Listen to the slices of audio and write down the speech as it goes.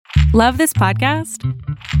Love this podcast?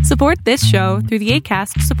 Support this show through the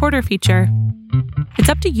Acast supporter feature. It's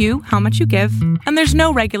up to you how much you give, and there's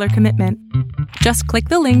no regular commitment. Just click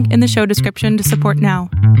the link in the show description to support now.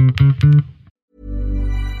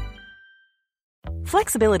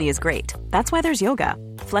 Flexibility is great. That's why there's yoga.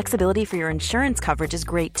 Flexibility for your insurance coverage is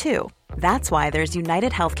great too. That's why there's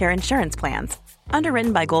United Healthcare Insurance Plans.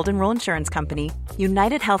 Underwritten by Golden Rule Insurance Company,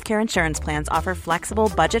 United Healthcare Insurance Plans offer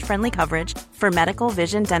flexible, budget-friendly coverage for medical,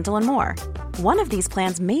 vision, dental, and more. One of these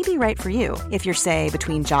plans may be right for you if you're, say,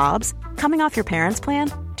 between jobs, coming off your parents'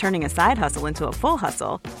 plan, turning a side hustle into a full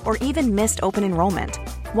hustle, or even missed open enrollment.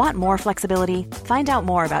 Want more flexibility? Find out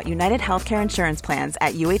more about United Healthcare Insurance Plans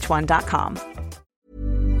at uh1.com.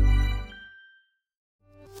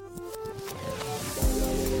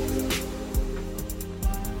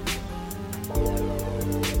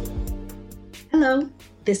 Hello,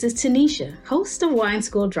 this is Tanisha, host of Wine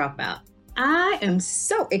School Dropout. I am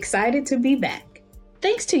so excited to be back.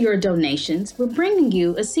 Thanks to your donations, we're bringing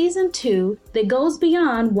you a season 2 that goes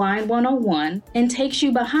beyond Wine 101 and takes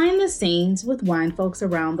you behind the scenes with wine folks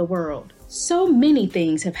around the world. So many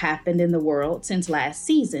things have happened in the world since last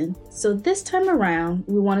season, so this time around,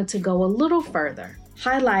 we wanted to go a little further,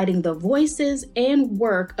 highlighting the voices and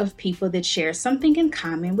work of people that share something in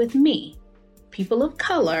common with me, people of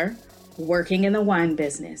color working in the wine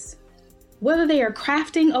business. Whether they are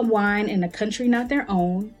crafting a wine in a country not their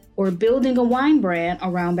own or building a wine brand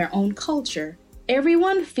around their own culture,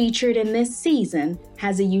 everyone featured in this season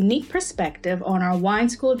has a unique perspective on our Wine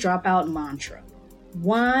School Dropout mantra.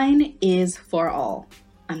 Wine is for all.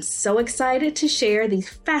 I'm so excited to share these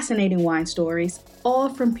fascinating wine stories, all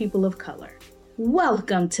from people of color.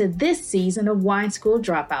 Welcome to this season of Wine School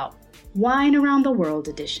Dropout, Wine Around the World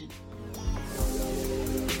edition.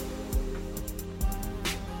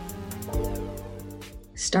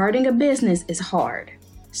 Starting a business is hard.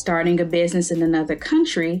 Starting a business in another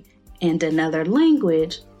country and another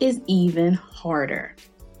language is even harder.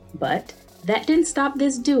 But that didn't stop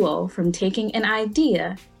this duo from taking an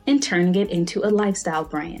idea and turning it into a lifestyle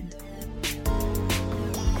brand.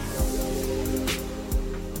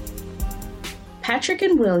 Patrick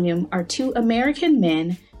and William are two American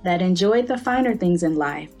men that enjoyed the finer things in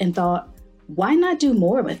life and thought, why not do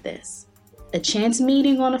more with this? A chance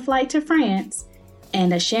meeting on a flight to France,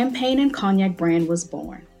 and a champagne and cognac brand was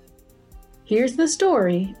born. Here's the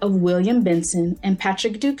story of William Benson and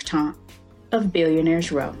Patrick Ducton of Billionaires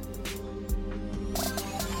Row.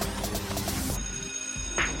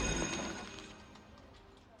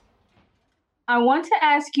 I want to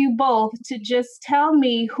ask you both to just tell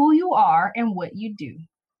me who you are and what you do.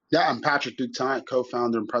 Yeah, I'm Patrick Ducton,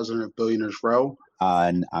 co-founder and president of Billionaires Row.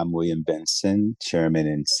 And I'm William Benson, chairman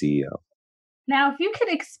and CEO. Now, if you could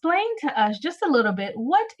explain to us just a little bit,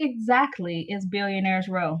 what exactly is Billionaires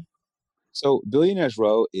Row? So Billionaires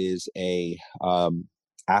Row is a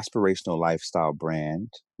aspirational lifestyle brand,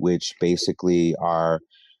 which basically our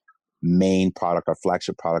main product, our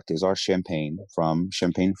flagship product is our champagne from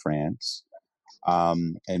Champagne, France.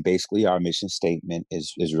 And basically our mission statement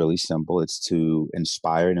is really simple. It's to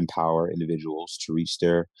inspire and empower individuals to reach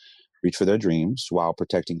for their dreams while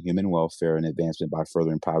protecting human welfare and advancement by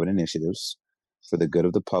furthering private initiatives for the good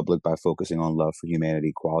of the public by focusing on love for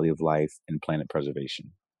humanity, quality of life, and planet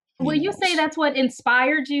preservation. Will you say that's what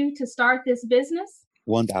inspired you to start this business?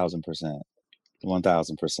 1,000%.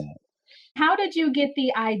 1,000%. How did you get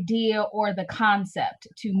the idea or the concept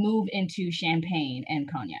to move into champagne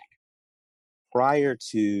and cognac? Prior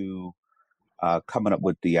to coming up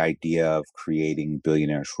with the idea of creating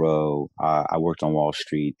Billionaires Row, I worked on Wall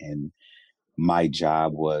Street, and my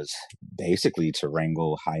job was basically to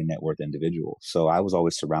wrangle high net worth individuals. So I was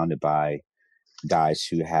always surrounded by guys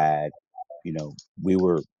who had, we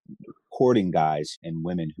were courting guys and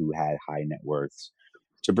women who had high net worths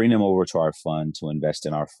to bring them over to our fund, to invest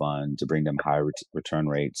in our fund, to bring them high return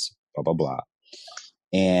rates, blah, blah, blah.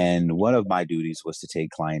 And one of my duties was to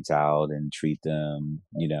take clients out and treat them,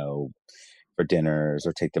 for dinners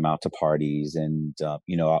or take them out to parties. And,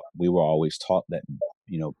 we were always taught that,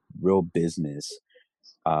 real business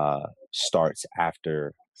starts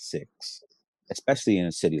after 6, especially in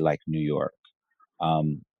a city like New York.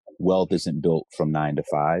 Wealth isn't built from 9 to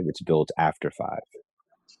 5; it's built after 5.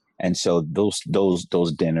 And so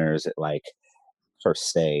those dinners at like Per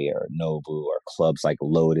Se or Nobu or clubs like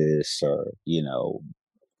Lotus or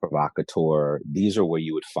Provocateur, these are where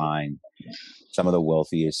you would find some of the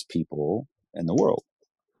wealthiest people in the world.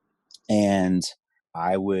 And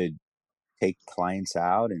I would take clients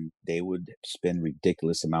out and they would spend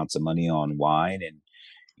ridiculous amounts of money on wine. And,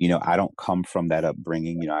 I don't come from that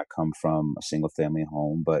upbringing. I come from a single family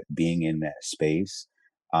home, but being in that space,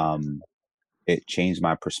 Um, it changed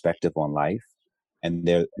my perspective on life. And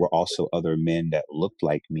there were also other men that looked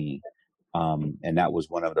like me. And that was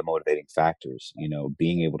one of the motivating factors,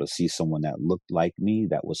 being able to see someone that looked like me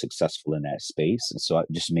that was successful in that space. And so it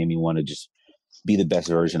just made me want to just be the best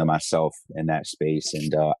version of myself in that space.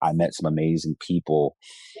 And I met some amazing people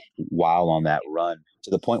while on that run, to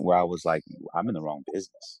the point where I was like, I'm in the wrong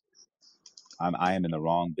business. I am in the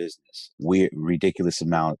wrong business. Weird, ridiculous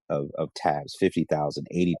amount of tabs, 50,000,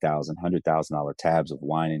 80,000, $100,000 tabs of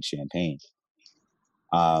wine and champagne.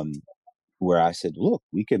 Where I said, look,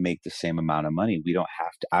 we could make the same amount of money.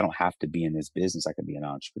 I don't have to be in this business. I could be an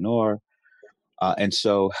entrepreneur. And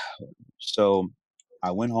so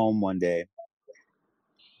I went home one day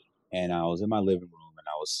and I was in my living room and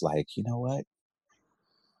I was like, you know what?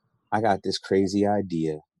 I got this crazy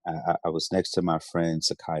idea. I was next to my friend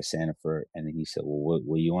Sakai Sanford, and he said, well,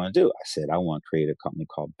 what do you want to do? I said, I want to create a company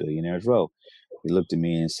called Billionaires Row. He looked at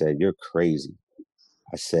me and said, you're crazy.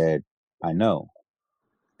 I said, I know.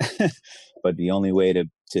 But the only way to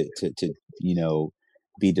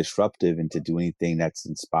be disruptive and to do anything that's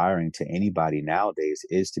inspiring to anybody nowadays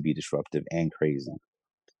is to be disruptive and crazy,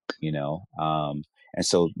 and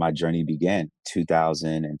so my journey began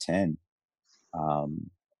 2010,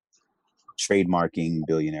 trademarking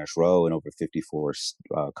Billionaires Row in over 54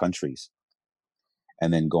 countries,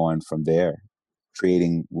 and then going from there,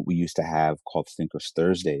 creating what we used to have called Thinkers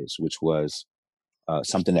Thursdays, which was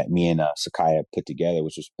something that me and Sakaya put together,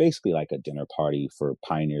 which was basically like a dinner party for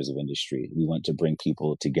pioneers of industry. We want to bring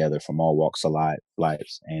people together from all walks of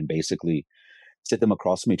lives and basically sit them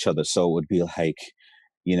across from each other. So it would be like,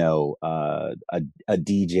 a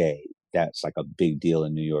DJ that's like a big deal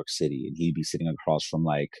in New York City, and he'd be sitting across from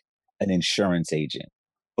like an insurance agent,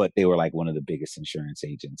 but they were like one of the biggest insurance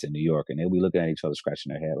agents in New York, and they'd be looking at each other,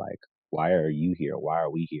 scratching their head like, why are you here? Why are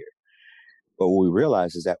we here? But what we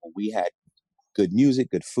realized is that when we had good music,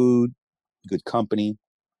 good food, good company,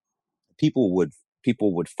 people would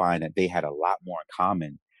find that they had a lot more in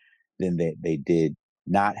common than they did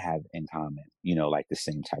not have in common. Like the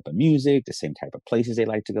same type of music, the same type of places they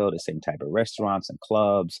like to go, the same type of restaurants and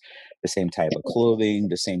clubs, the same type of clothing,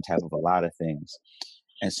 the same type of a lot of things.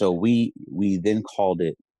 And so we then called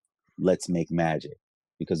it Let's Make Magic,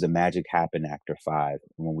 because the magic happened after 5.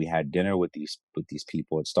 When we had dinner with these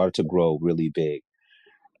people, it started to grow really big.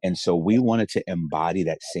 And so we wanted to embody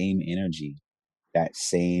that same energy, that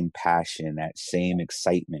same passion, that same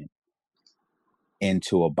excitement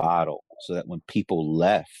into a bottle, so that when people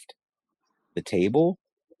left the table,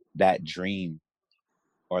 that dream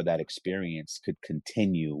or that experience could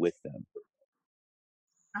continue with them.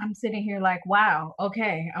 I'm sitting here like, wow,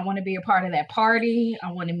 okay, I want to be a part of that party.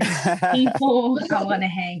 I want to meet people. I want to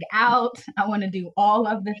hang out. I want to do all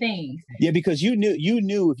of the things. Yeah, because you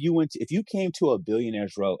knew if you came to a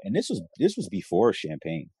Billionaires Row, and this was before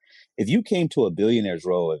champagne. If you came to a Billionaires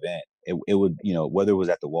Row event, it would, whether it was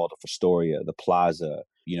at the Waldorf Astoria, the Plaza,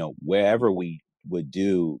 wherever we would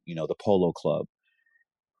do, the Polo Club,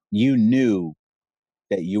 you knew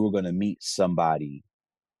that you were going to meet somebody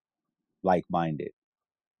like-minded.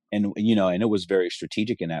 And it was very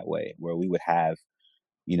strategic in that way, where we would have,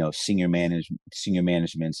 senior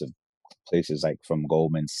managements of places like from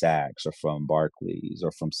Goldman Sachs or from Barclays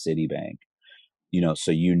or from Citibank,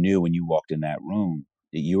 so you knew when you walked in that room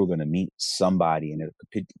that you were going to meet somebody, and it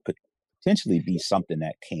could potentially be something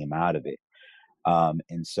that came out of it. And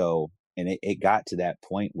it got to that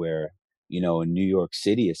point where, in New York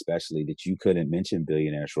City, especially, that you couldn't mention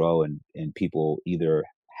Billionaires Row and people either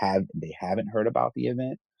haven't heard about the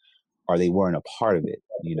event, or they weren't a part of it,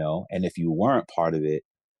 and if you weren't part of it,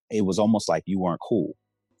 it was almost like you weren't cool.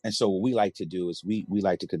 And so what we like to do is we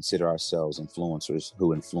like to consider ourselves influencers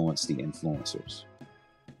who influence the influencers.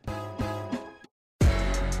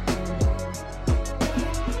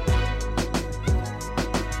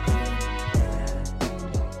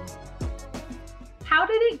 How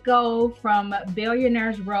did it go from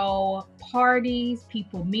Billionaires Row, parties,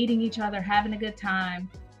 people meeting each other, having a good time,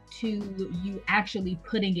 to you actually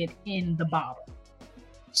putting it in the bottle?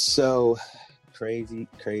 So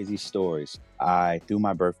crazy stories. I threw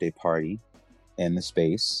my birthday party in the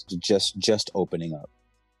space, just opening up,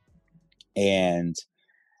 and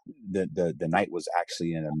the night was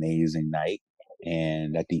actually an amazing night.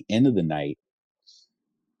 And at the end of the night,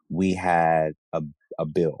 we had a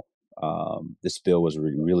bill. This bill was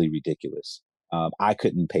really ridiculous. I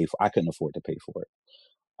couldn't afford to pay for it.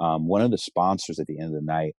 One of the sponsors at the end of the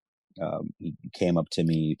night, he came up to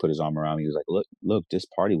me, he put his arm around me. He was like, look, this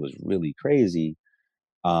party was really crazy.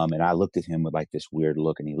 And I looked at him with like this weird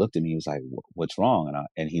look, and he looked at me, he was like, what's wrong? And I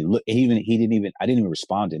didn't even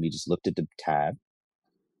respond to him. He just looked at the tab,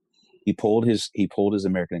 he pulled his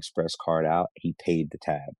American Express card out. He paid the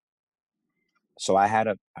tab. So I had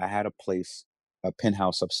a place, a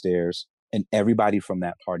penthouse upstairs, and everybody from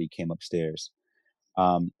that party came upstairs.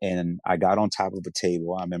 And I got on top of a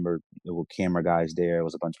table. I remember there were camera guys there. There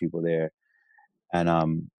was a bunch of people there. And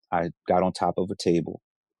I got on top of a table,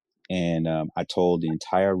 and I told the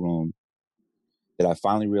entire room that I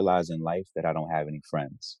finally realized in life that I don't have any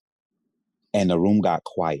friends. And the room got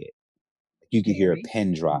quiet. You could hear a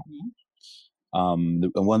pin drop.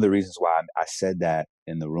 And one of the reasons why I said that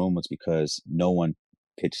in the room was because no one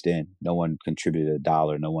pitched in. No one contributed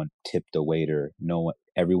 $1. No one tipped a waiter.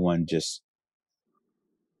 Everyone just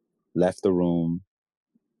left the room,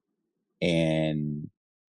 and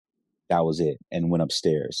that was it, and went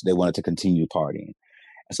upstairs. They wanted to continue partying.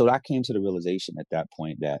 And so I came to the realization at that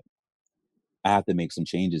point that I have to make some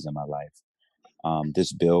changes in my life.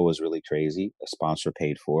 This bill was really crazy. A sponsor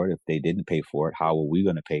paid for it. If they didn't pay for it, how were we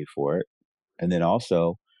going to pay for it? And then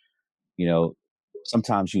also, you know,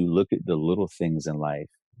 sometimes you look at the little things in life,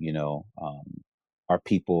 are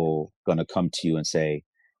people going to come to you and say,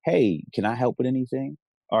 hey, can I help with anything?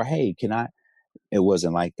 Or, hey, it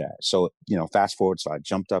wasn't like that. So, fast forward. So I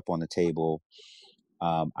jumped up on the table.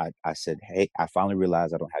 I said, hey, I finally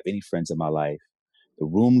realized I don't have any friends in my life. The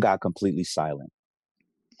room got completely silent.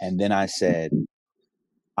 And then I said,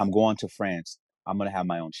 I'm going to France. I'm going to have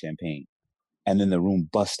my own champagne. And then the room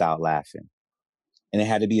bust out laughing. And it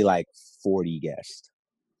had to be like 40 guests.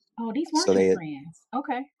 Oh, these weren't your friends.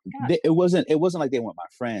 Okay. It wasn't like they weren't my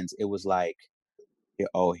friends. It was like,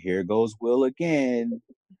 oh, here goes Will again,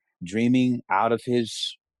 dreaming out of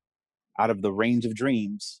the range of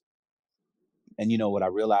dreams. And what I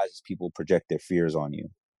realized is people project their fears on you.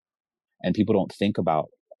 And people don't think about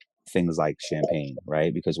things like champagne,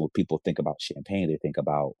 right? Because when people think about champagne, they think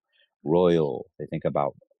about royal, they think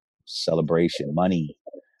about celebration, money.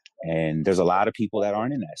 And there's a lot of people that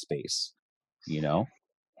aren't in that space,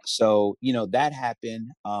 So, that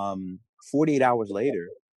happened. 48 hours later,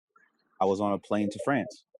 I was on a plane to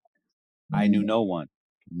France. I knew no one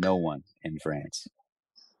in France.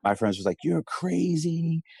 My friends was like, you're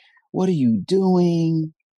crazy. What are you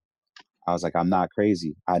doing? I was like, I'm not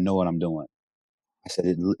crazy. I know what I'm doing. I said,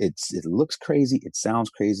 it looks crazy. It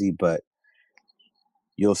sounds crazy, but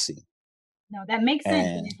you'll see. No, that makes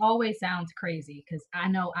sense. And it always sounds crazy because I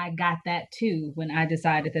know I got that too when I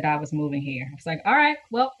decided that I was moving here. I was like, all right,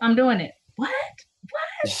 well, I'm doing it. What?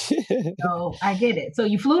 So I get it. So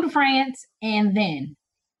you flew to France and then?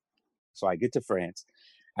 So I get to France.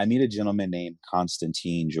 I meet a gentleman named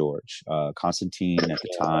Constantine George. Constantine at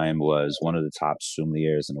the time was one of the top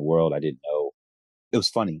sommeliers in the world. I didn't know. It was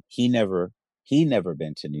funny. He never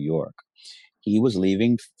been to New York. He was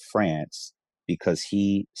leaving France because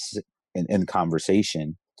in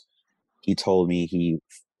conversation, he told me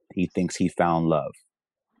he thinks he found love.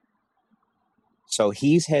 So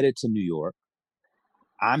he's headed to New York.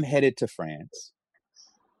 I'm headed to France.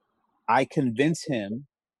 I convince him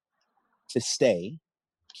to stay,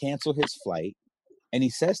 cancel his flight, and he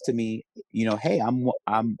says to me, hey, I'm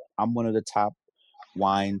one of the top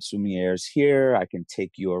wine sommeliers here. I can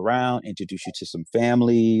take you around, introduce you to some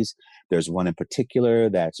families. There's one in particular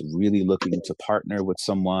that's really looking to partner with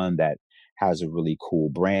someone that has a really cool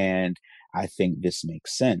brand. I think this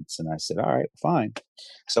makes sense. And I said, all right, fine.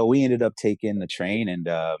 So we ended up taking the train, and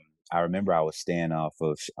I remember I was staying off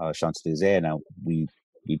of Champs-Élysées, and we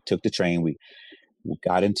took the train. We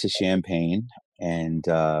got into Champagne, and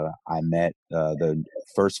I met the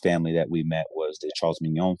first family that we met was the Charles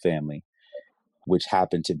Mignon family, which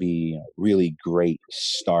happened to be a really great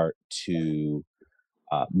start to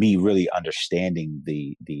me really understanding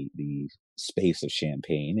the space of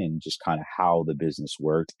Champagne and just kind of how the business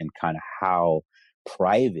worked and kind of how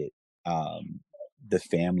private the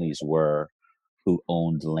families were who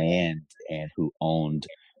owned land and who owned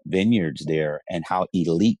vineyards there, and how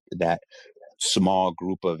elite that small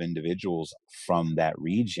group of individuals from that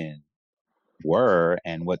region were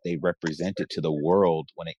and what they represented to the world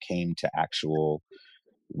when it came to actual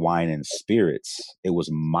wine and spirits. It was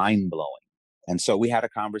mind-blowing. And so we had a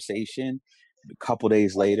conversation. A couple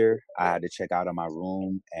days later, I had to check out of my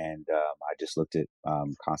room, and I just looked at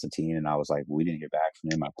Constantine, and I was like, we didn't hear back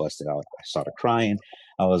from him. I busted out. I started crying.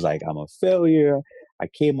 I was like, I'm a failure. I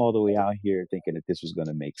came all the way out here thinking that this was going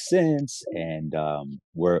to make sense. And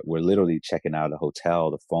we're literally checking out of the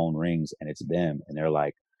hotel. The phone rings, and it's them. And they're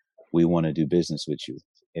like, we want to do business with you.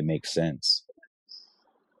 It makes sense.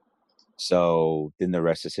 So then the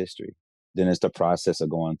rest is history. Then it's the process of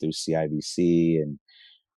going through CIBC and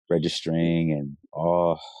registering and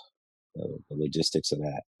all the logistics of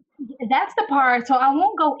that. That's the part. So I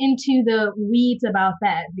won't go into the weeds about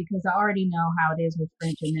that because I already know how it is with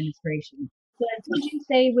French administration. But what would you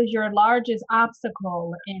say was your largest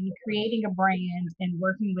obstacle in creating a brand and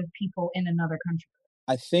working with people in another country?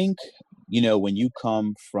 I think, when you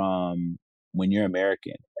come from when you're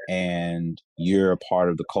American and you're a part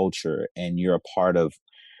of the culture and you're a part of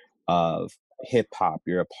hip hop,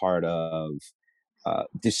 you're a part of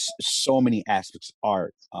just so many aspects,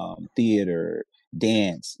 art, theater,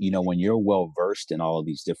 dance, when you're well versed in all of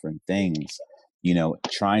these different things,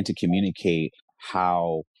 trying to communicate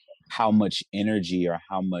how how much energy or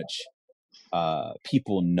how much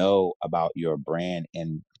people know about your brand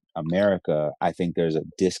in America, I think there's a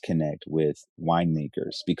disconnect with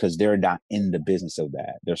winemakers because they're not in the business of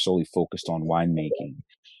that. They're solely focused on winemaking.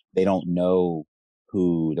 They don't know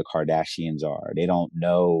who the Kardashians are. They don't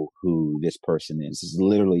know who this person is. It's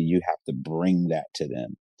literally you have to bring that to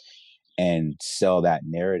them and sell that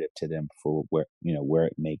narrative to them for where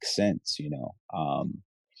it makes sense.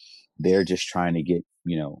 They're just trying to get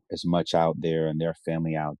as much out there and their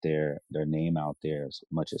family out there, their name out there as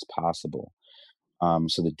much as possible.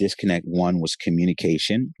 So the disconnect one was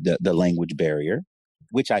communication, the language barrier,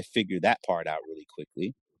 which I figured that part out really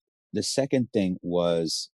quickly. The second thing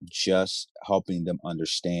was just helping them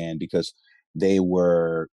understand because they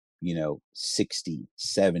were 60,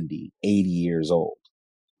 70, 80 years old.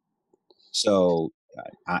 So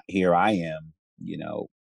here I am,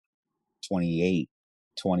 28,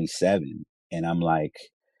 27, and I'm like,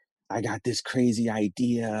 I got this crazy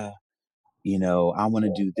idea, I want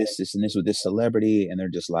to do this, this, and this with this celebrity. And they're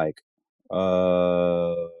just like,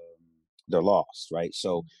 uh, they're lost, right?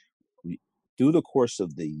 So through the course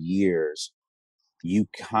of the years, you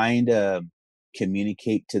kind of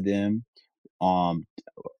communicate to them. Um,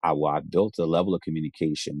 I built a level of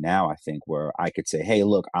communication now, I think, where I could say, hey,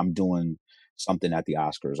 look, I'm doing something at the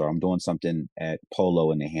Oscars or I'm doing something at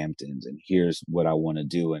Polo in the Hamptons, and here's what I want to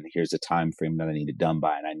do, and here's the time frame that I need it done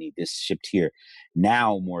by, and I need this shipped here.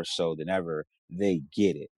 Now more so than ever, they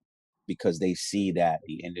get it because they see that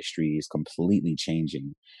the industry is completely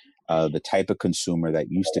changing. The type of consumer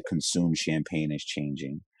that used to consume champagne is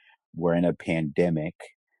changing. We're in a pandemic,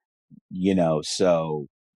 so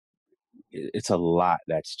it's a lot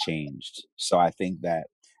that's changed. So I think that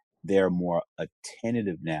they're more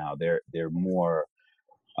attentive now. They're more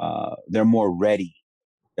ready.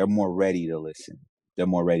 They're more ready to listen. They're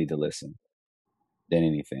more ready to listen than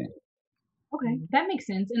anything. Okay, that makes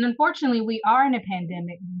sense. And unfortunately, we are in a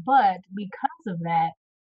pandemic, but because of that,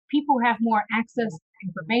 people have more access to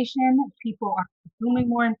information. People are consuming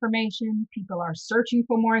more information. People are searching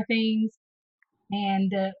for more things.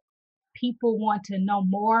 And people want to know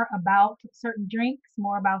more about certain drinks,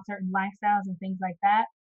 more about certain lifestyles and things like that.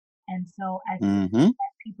 And so I think Hmm.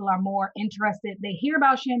 people are more interested. They hear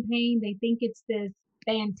about champagne, they think it's this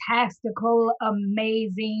fantastical,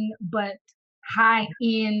 amazing, but high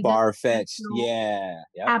end. Far fetched. Yeah.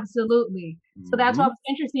 Yep. Absolutely. So that's why Hmm. it was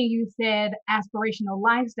interesting you said aspirational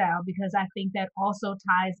lifestyle because I think that also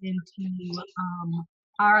ties into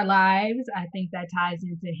our lives. I think that ties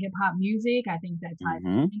into hip hop music. I think that ties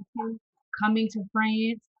Hmm. into coming to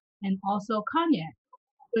France and also cognac.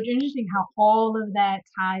 So it's interesting how all of that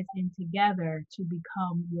ties in together to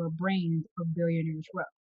become your brand of Billionaires Row.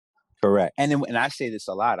 Correct. And I say this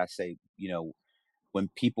a lot. I say, when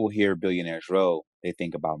people hear Billionaires Row, they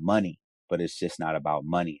think about money, but it's just not about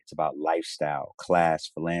money. It's about lifestyle, class,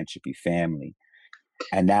 philanthropy, family.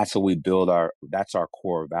 And that's what we build that's our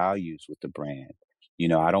core values with the brand.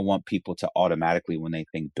 I don't want people to automatically, when they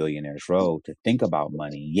think Billionaires Row, to think about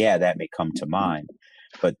money. Yeah, that may come to mind,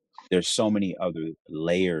 but there's so many other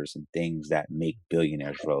layers and things that make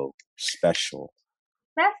Billionaires Row special.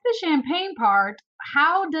 That's the champagne part.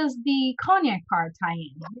 How does the cognac part tie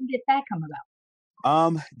in? When did that come about?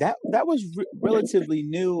 That was relatively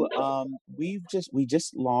new. We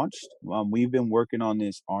just launched. We've been working on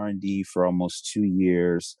this R&D for almost 2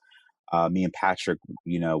 years. Me and Patrick,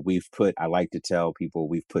 I like to tell people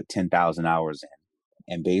we've put 10,000 hours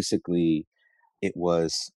in. And basically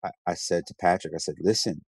I said to Patrick, I said,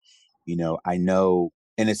 listen, I know,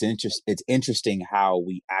 and it's interesting how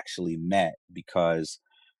we actually met because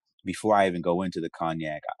before I even go into the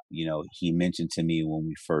cognac, he mentioned to me when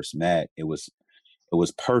we first met, it was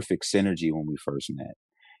perfect synergy when we first met.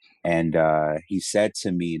 And he said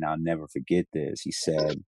to me, and I'll never forget this, he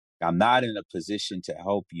said, I'm not in a position to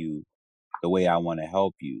help you the way I want to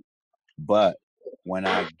help you. But when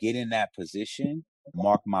I get in that position,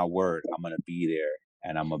 mark my word, I'm going to be there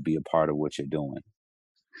and I'm going to be a part of what you're doing.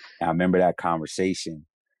 And I remember that conversation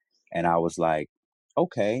and I was like,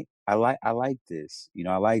 okay. I like this.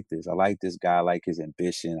 I like this. I like this guy. I like his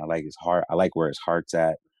ambition. I like his heart. I like where his heart's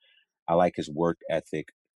at. I like his work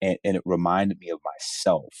ethic. And it reminded me of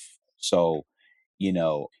myself. So, you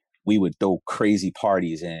know, we would throw crazy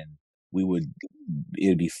parties and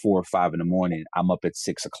it'd be 4 or 5 in the morning. I'm up at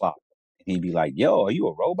 6 o'clock. And he'd be like, yo, are you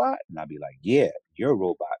a robot? And I'd be like, yeah, you're a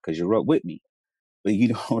robot because you're up with me. But you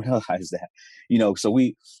don't realize that, so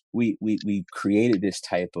we created this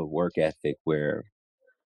type of work ethic where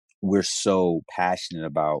we're so passionate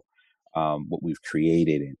about what we've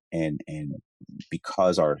created, and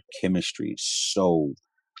because our chemistry is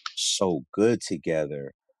so good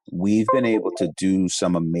together, we've been able to do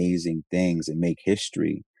some amazing things and make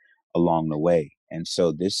history along the way. And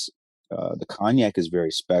so the cognac is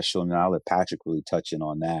very special, and I'll let Patrick really touch in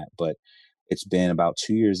on that. But it's been about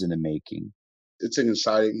 2 years in the making. It's an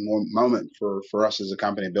exciting moment for us as a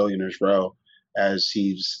company, Billionaires Row. As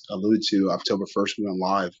he's alluded to, October 1st, we went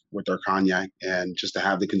live with our cognac, and just to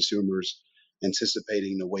have the consumers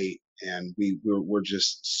anticipating the wait. And we're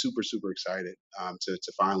just super, super excited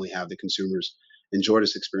to finally have the consumers enjoy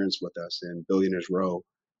this experience with us. And Billionaires Row,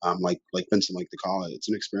 like Vincent liked to call it, it's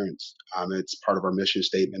an experience. It's part of our mission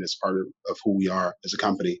statement. It's part of who we are as a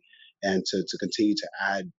company. And to continue to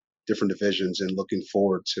add different divisions, and looking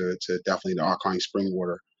forward to definitely the Alkaline Spring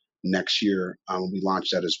Water next year when we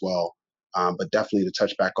launch that as well. But definitely to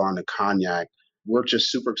touch back on the cognac, we're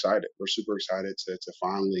just super excited. We're super excited to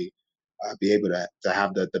finally be able to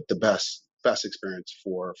have the best experience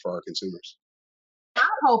for our consumers. I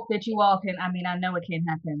hope that you all can, I know it can't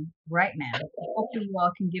happen right now. Hopefully you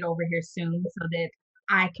all can get over here soon so that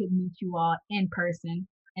I can meet you all in person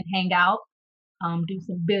and hang out. Do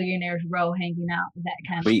some Billionaires Row hanging out, that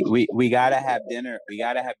kind of thing. We gotta have dinner. We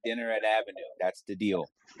gotta have dinner at Avenue. That's the deal.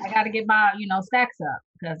 I gotta get my, stacks up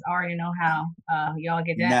because I already know how y'all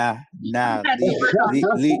get that. Nah.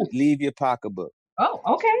 leave your pocketbook. Oh,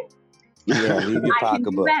 okay. Yeah, leave your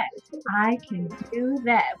pocketbook. I can do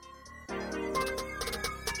that.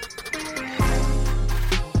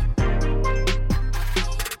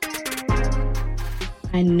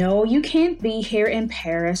 I know you can't be here in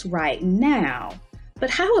Paris right now, but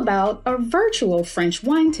how about a virtual French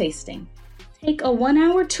wine tasting? Take a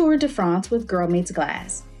 1-hour tour de France with Girl Meets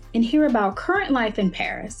Glass and hear about current life in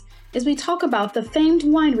Paris as we talk about the famed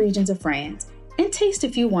wine regions of France and taste a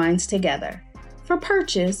few wines together. For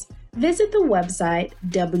purchase, visit the website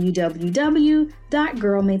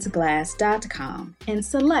www.girlmeetsglass.com and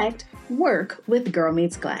select Work with Girl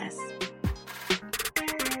Meets Glass.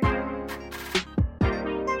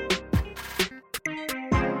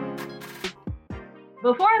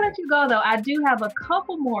 Before I let you go, though, I do have a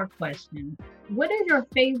couple more questions. What is your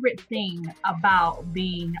favorite thing about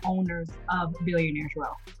being owners of Billionaires Row?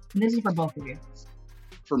 And this is for both of you.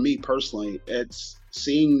 For me personally, it's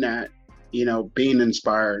seeing that, being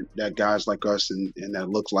inspired that guys like us and that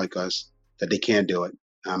look like us, that they can do it.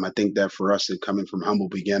 I think that for us, coming from humble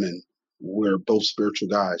beginning, we're both spiritual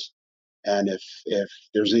guys. And if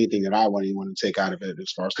there's anything that I want anyone to take out of it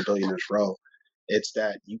as far as the Billionaires Row, it's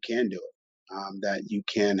that you can do it. That you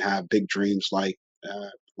can have big dreams like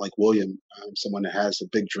William, someone that has a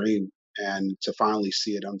big dream, and to finally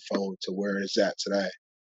see it unfold to where it's at today.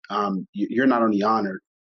 You're not only honored,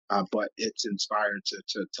 but it's inspired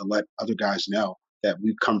to let other guys know that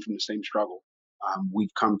we've come from the same struggle.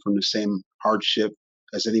 We've come from the same hardship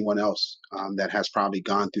as anyone else that has probably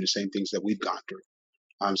gone through the same things that we've gone through.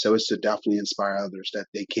 So it's to definitely inspire others that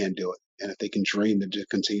they can do it. And if they can dream, then just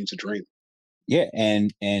continue to dream. Yeah,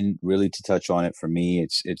 and really to touch on it, for me,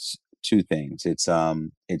 it's two things. It's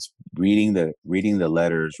reading the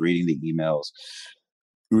letters, reading the emails,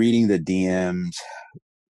 reading the DMs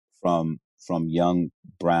from young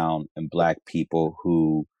brown and Black people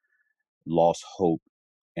who lost hope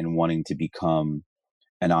and wanting to become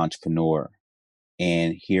an entrepreneur,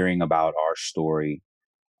 and hearing about our story,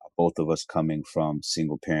 both of us coming from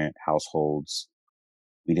single parent households.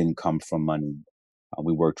 We didn't come from money.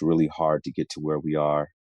 We worked really hard to get to where we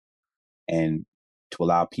are, and to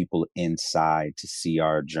allow people inside to see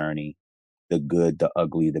our journey, the good, the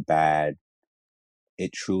ugly, the bad.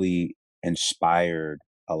 It truly inspired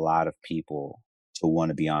a lot of people to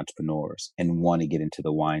want to be entrepreneurs and want to get into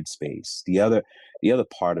the wine space. The other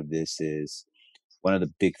part of this is one of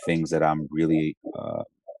the big things that I'm really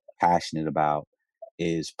passionate about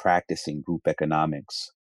is practicing group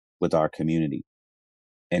economics with our community.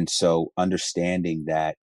 And so understanding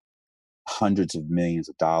that hundreds of millions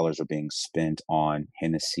of dollars are being spent on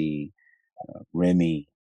Hennessy, Remy,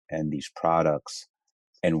 and these products,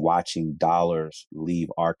 and watching dollars leave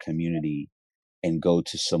our community and go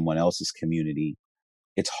to someone else's community,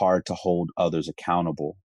 it's hard to hold others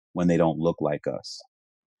accountable when they don't look like us.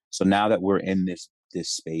 So now that we're in this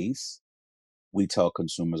space, we tell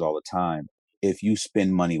consumers all the time, if you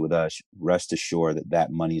spend money with us, rest assured that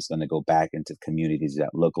that money is going to go back into communities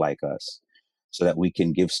that look like us, so that we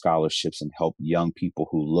can give scholarships and help young people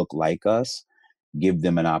who look like us, give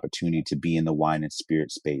them an opportunity to be in the wine and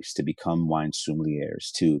spirit space, to become wine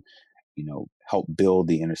sommeliers, to, help build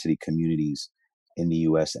the inner city communities in the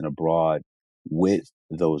US and abroad with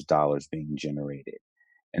those dollars being generated.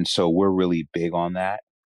 And so we're really big on that.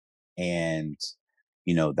 And,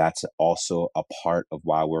 that's also a part of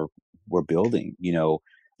why we're building.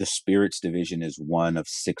 The spirits division is one of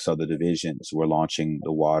 6 other divisions. We're launching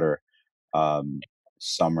the water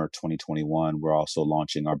summer 2021. We're also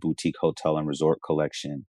launching our boutique hotel and resort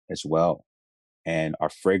collection as well, and our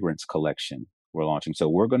fragrance collection we're launching. So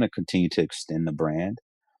we're going to continue to extend the brand.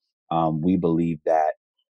 We believe that,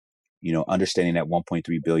 understanding that 1.3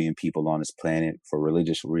 billion people on this planet for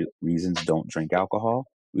religious reasons don't drink alcohol.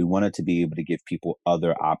 We wanted to be able to give people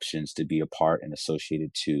other options to be a part and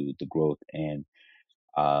associated to the growth and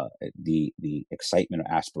the excitement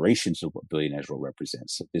or aspirations of what Billionaires Row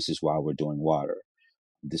represents. So this is why we're doing water.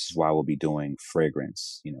 This is why we'll be doing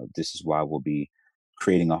fragrance. This is why we'll be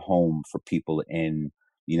creating a home for people in,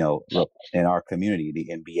 look, in our community, the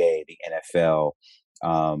NBA, the NFL,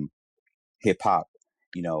 hip hop.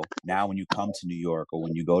 Now when you come to New York or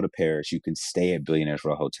when you go to Paris, you can stay at Billionaires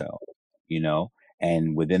Row Hotel,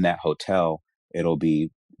 and within that hotel, it'll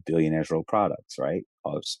be Billionaires Row products, right?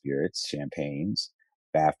 Of spirits, champagnes,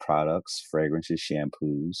 bath products, fragrances,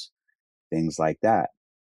 shampoos, things like that.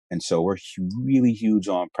 And so we're really huge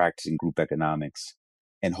on practicing group economics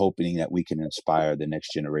and hoping that we can inspire the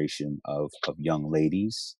next generation of young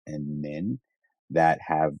ladies and men that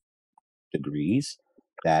have degrees,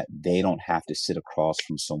 that they don't have to sit across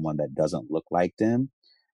from someone that doesn't look like them,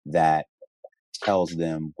 that tells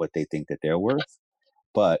them what they think that they're worth,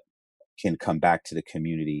 but can come back to the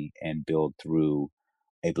community and build through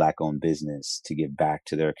a Black-owned business to give back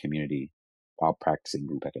to their community while practicing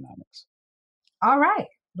group economics. All right.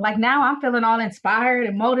 Like now I'm feeling all inspired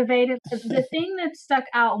and motivated. The thing that stuck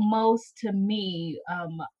out most to me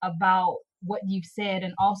about what you've said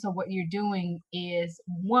and also what you're doing is,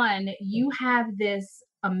 one, you have this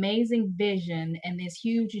amazing vision and this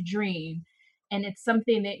huge dream, and it's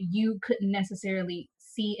something that you couldn't necessarily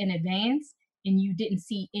see in advance, and you didn't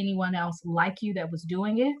see anyone else like you that was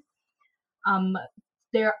doing it.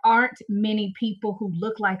 There aren't many people who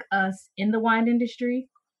look like us in the wine industry,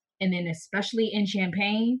 and then especially in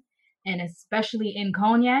champagne and especially in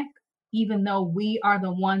cognac, even though we are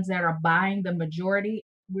the ones that are buying the majority,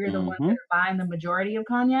 we're the ones that are buying the majority of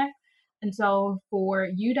cognac. And so for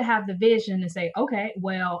you to have the vision to say, okay,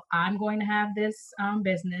 well, I'm going to have this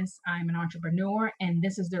business, I'm an entrepreneur, and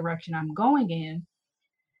this is the direction I'm going in,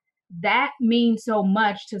 that means so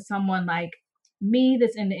much to someone like me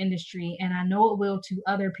that's in the industry, and I know it will to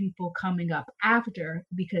other people coming up after,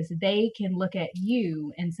 because they can look at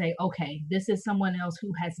you and say, okay, this is someone else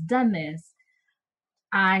who has done this,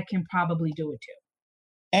 I can probably do it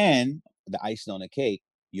too. And the icing on the cake,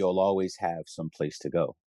 you'll always have some place to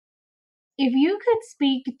go. If you could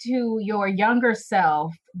speak to your younger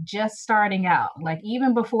self just starting out, like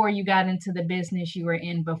even before you got into the business you were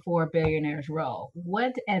in before Billionaires Row,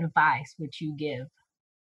 what advice would you give?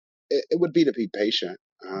 It would be to be patient.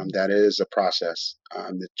 That is a process,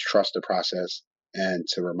 to trust the process and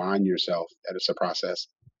to remind yourself that it's a process.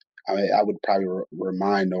 I would probably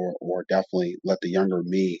remind or definitely let the younger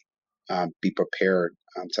me be prepared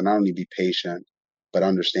to not only be patient, but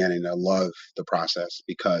understanding to love the process,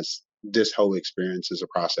 because this whole experience is a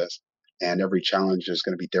process and every challenge is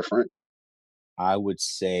going to be different. I would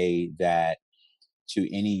say that to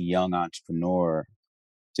any young entrepreneur,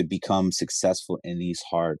 to become successful in these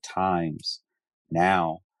hard times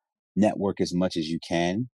now, network as much as you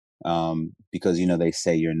can, because they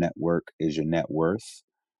say your network is your net worth.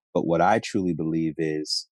 But what I truly believe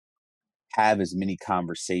is, have as many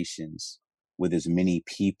conversations with as many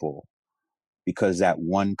people, because that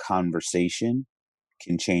one conversation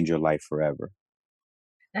can change your life forever.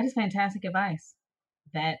 That is fantastic advice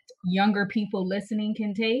that younger people listening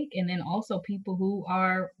can take, and then also people who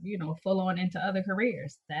are, full on into other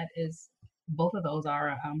careers. That is, both of those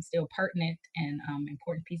are still pertinent and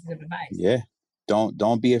important pieces of advice. Yeah.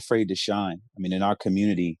 Don't be afraid to shine. I mean, in our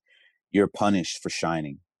community, you're punished for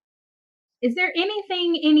shining. Is there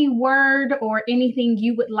anything, any word or anything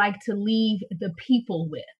you would like to leave the people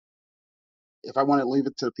with? If I want to leave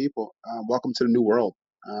it to the people, welcome to the new world.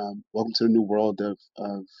 Welcome to the new world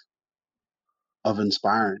of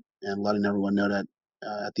inspiring and letting everyone know that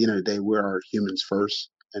at the end of the day, we are humans first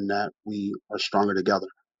and that we are stronger together.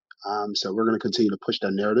 So we're going to continue to push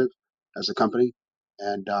that narrative as a company.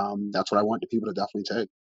 And that's what I want the people to definitely take.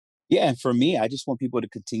 Yeah, and for me, I just want people to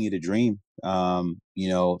continue to dream. Part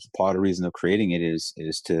of the reason of creating it is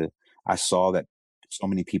I saw that so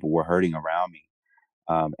many people were hurting around me,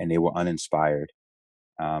 and they were uninspired.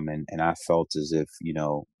 And I felt as if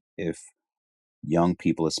young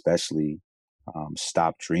people especially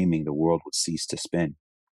stopped dreaming, the world would cease to spin.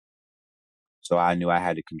 So I knew I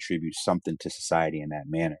had to contribute something to society in that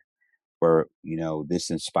manner, where this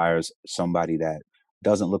inspires somebody that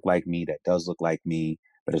doesn't look like me, that does look like me.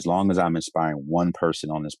 But as long as I'm inspiring one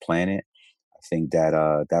person on this planet, I think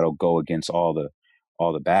that that'll go against all the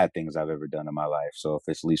bad things I've ever done in my life. So if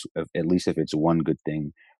it's at least if it's one good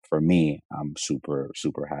thing for me, I'm super,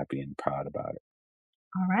 super happy and proud about it.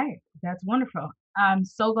 All right. That's wonderful. I'm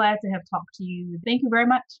so glad to have talked to you. Thank you very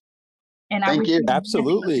much. And Thank you.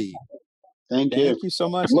 Absolutely. Thank you. Thank you so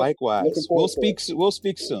much. Likewise. We'll speak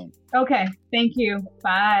soon. Okay. Thank you.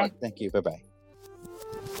 Bye. Thank you. Bye-bye.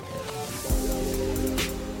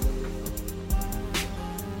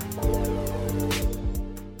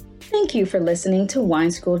 Thank you for listening to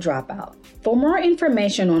Wine School Dropout. For more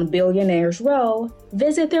information on Billionaires Row,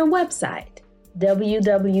 visit their website,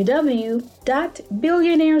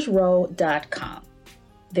 www.billionairesrow.com.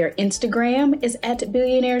 Their Instagram is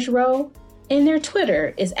 @billionairesrow, and their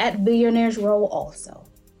Twitter is @billionairesrow also.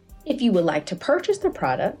 If you would like to purchase the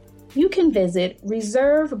product, you can visit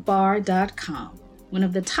reservebar.com, one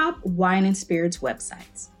of the top wine and spirits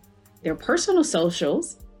websites. Their personal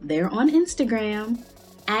socials, they're on Instagram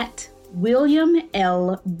 @William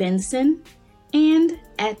L. Benson and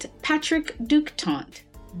 @Patrick Ductant,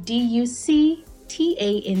 DUCTANT.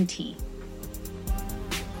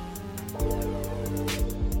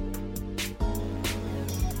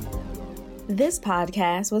 This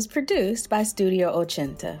podcast was produced by Studio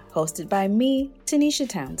Ochenta, hosted by me, Tanisha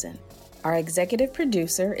Townsend. Our executive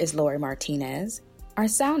producer is Lori Martinez. Our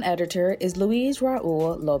sound editor is Luis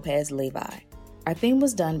Raul Lopez Levi. Our theme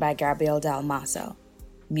was done by Gabriel Dalmaso.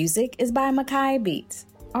 Music is by Makai Beats.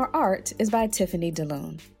 Our art is by Tiffany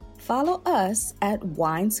DeLune. Follow us at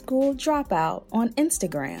Wine School Dropout on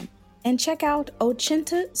Instagram and check out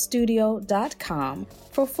ochentastudio.com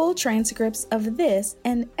for full transcripts of this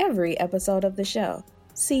and every episode of the show.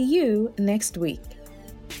 See you next week.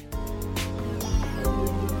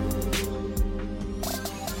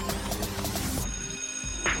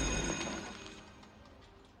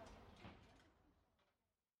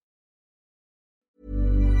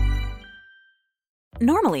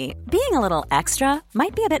 Normally, being a little extra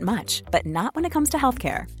might be a bit much, but not when it comes to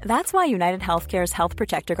healthcare. That's why United Healthcare's Health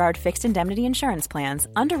Protector Guard fixed indemnity insurance plans,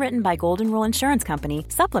 underwritten by Golden Rule Insurance Company,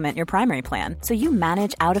 supplement your primary plan so you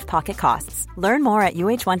manage out-of-pocket costs. Learn more at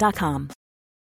uh1.com.